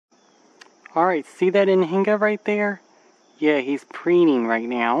Alright, see that Anhinga right there? Yeah, he's preening right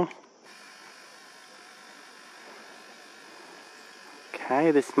now.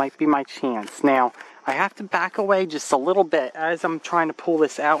 Okay, this might be my chance. Now, I have to back away just a little bit as I'm trying to pull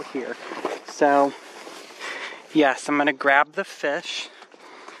this out here. So, yes, I'm going to grab the fish.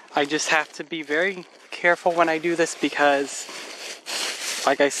 I just have to be very careful when I do this because,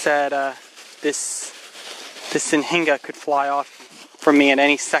 like I said, this Anhinga could fly off from me at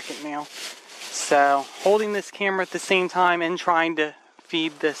any second now. So, holding this camera at the same time and trying to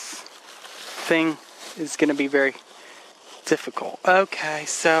feed this thing is going to be very difficult. Okay,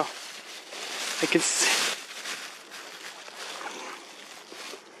 so I can see.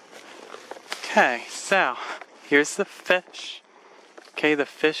 Okay, so here's the fish. Okay, the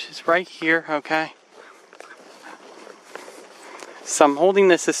fish is right here, okay? So I'm holding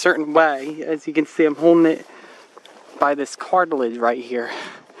this a certain way. As you can see, I'm holding it by this cartilage right here.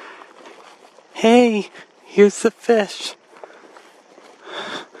 Hey, here's the fish.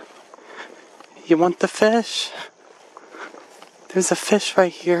 You want the fish? There's a fish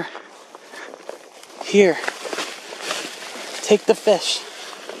right here. Here. Take the fish.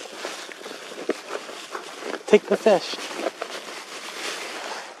 Take the fish.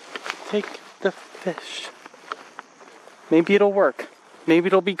 Take the fish. Maybe it'll work. Maybe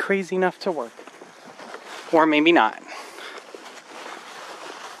it'll be crazy enough to work. Or maybe not.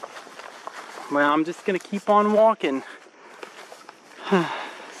 Well, I'm just going to keep on walking.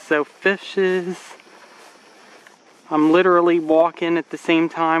 So fishes. I'm literally walking at the same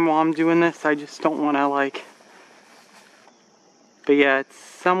time while I'm doing this. I just don't want to But yeah, it's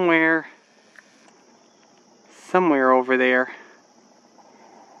somewhere over there.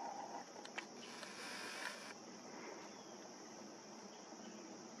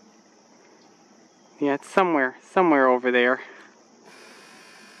 Yeah, it's somewhere over there.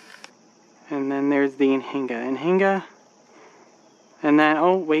 And then there's the Anhinga. And then,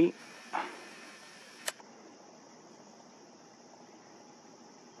 oh wait.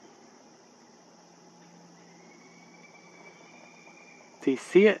 Do you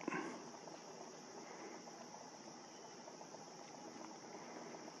see it?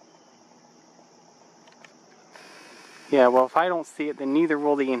 Yeah, well, if I don't see it, then neither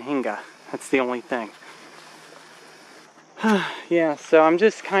will the Anhinga. That's the only thing. Yeah, so I'm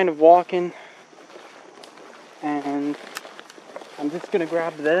just kind of walking. And I'm just going to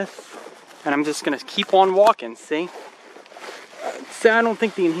grab this. And I'm just going to keep on walking, see? So I don't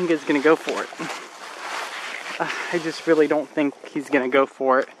think the Anhinga is going to go for it. I just really don't think he's going to go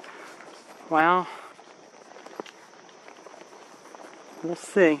for it. Well, we'll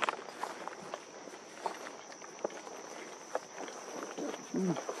see.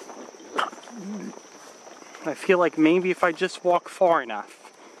 I feel like maybe if I just walk far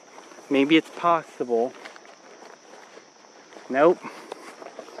enough, maybe it's possible. Nope.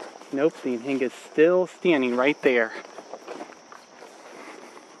 Nope, the Anhinga's still standing right there.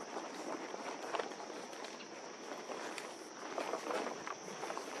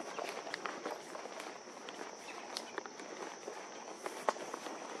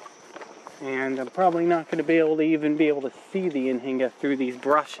 And I'm probably not going to be able to see the Anhinga through these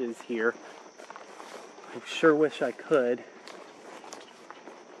brushes here. I sure wish I could.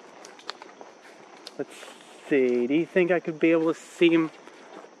 Let's see. Do you think I could be able to see him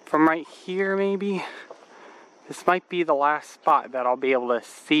from right here, maybe? This might be the last spot that I'll be able to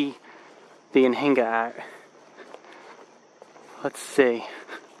see the Anhinga at. Let's see.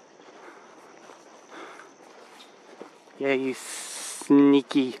 Yeah, you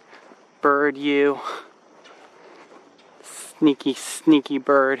sneaky bird, you. Sneaky, sneaky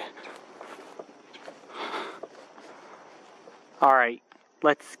bird. Alright,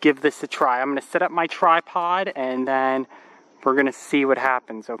 let's give this a try. I'm going to set up my tripod and then we're going to see what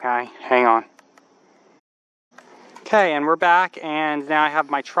happens, okay? Hang on. Okay, and we're back and now I have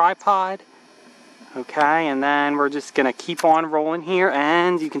my tripod. Okay, and then we're just going to keep on rolling here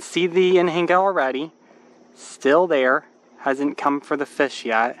and you can see the Anhinga already. Still there. Hasn't come for the fish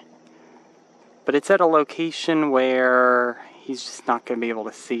yet. But it's at a location where he's just not going to be able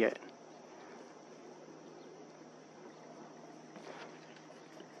to see it.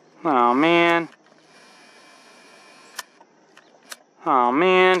 Oh man. Oh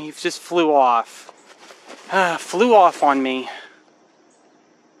man, he just flew off. Flew off on me.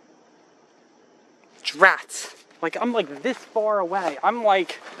 Drats. Like, I'm like this far away. I'm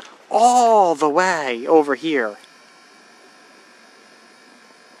like all the way over here.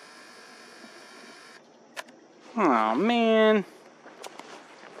 Oh man.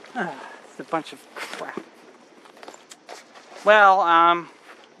 It's a bunch of crap. Well,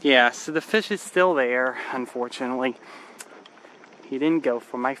 Yeah, so the fish is still there, unfortunately. He didn't go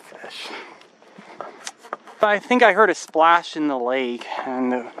for my fish. But I think I heard a splash in the lake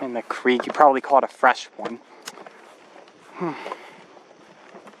and in the creek. You probably caught a fresh one.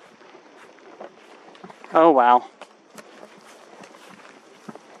 Oh wow.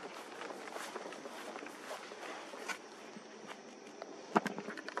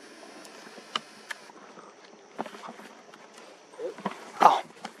 Oh.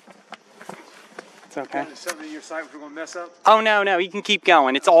 It's okay. Is something in your sight we're going to mess up? Oh no, no, you can keep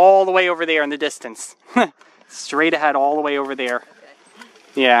going. It's all the way over there in the distance. Straight ahead all the way over there.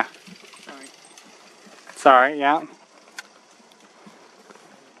 Okay. Yeah. Sorry. Sorry, yeah.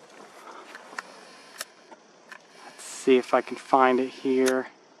 Let's see if I can find it here.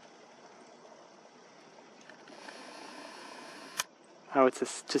 Oh,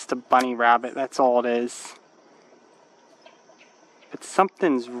 it's just a bunny rabbit. That's all it is. But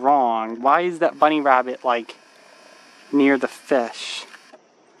something's wrong. Why is that bunny rabbit, like, near the fish?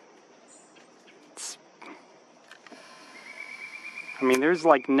 I mean, there's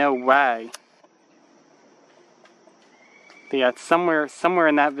like no way. But yeah, it's somewhere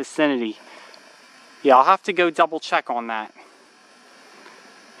in that vicinity. Yeah, I'll have to go double check on that.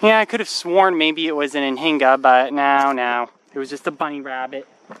 Yeah, I could have sworn maybe it was an Anhinga, but no. It was just a bunny rabbit.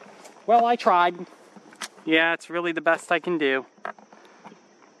 Well, I tried. Yeah, it's really the best I can do.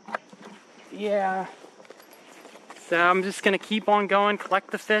 Yeah. So I'm just going to keep on going,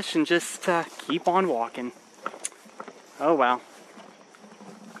 collect the fish, and just keep on walking. Oh, well.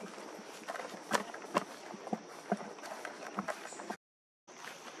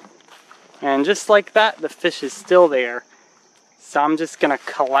 And just like that, the fish is still there. So I'm just going to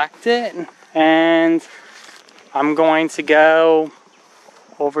collect it, and I'm going to go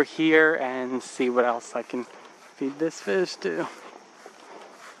over here and see what else I can feed this fish to.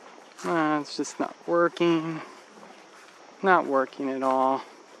 It's just not working. Not working at all.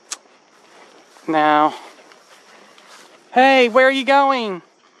 Now, hey, where are you going?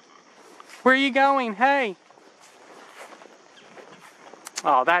 Where are you going? Hey.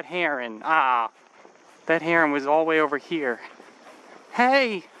 Oh, that heron. That heron was all the way over here.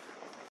 Hey.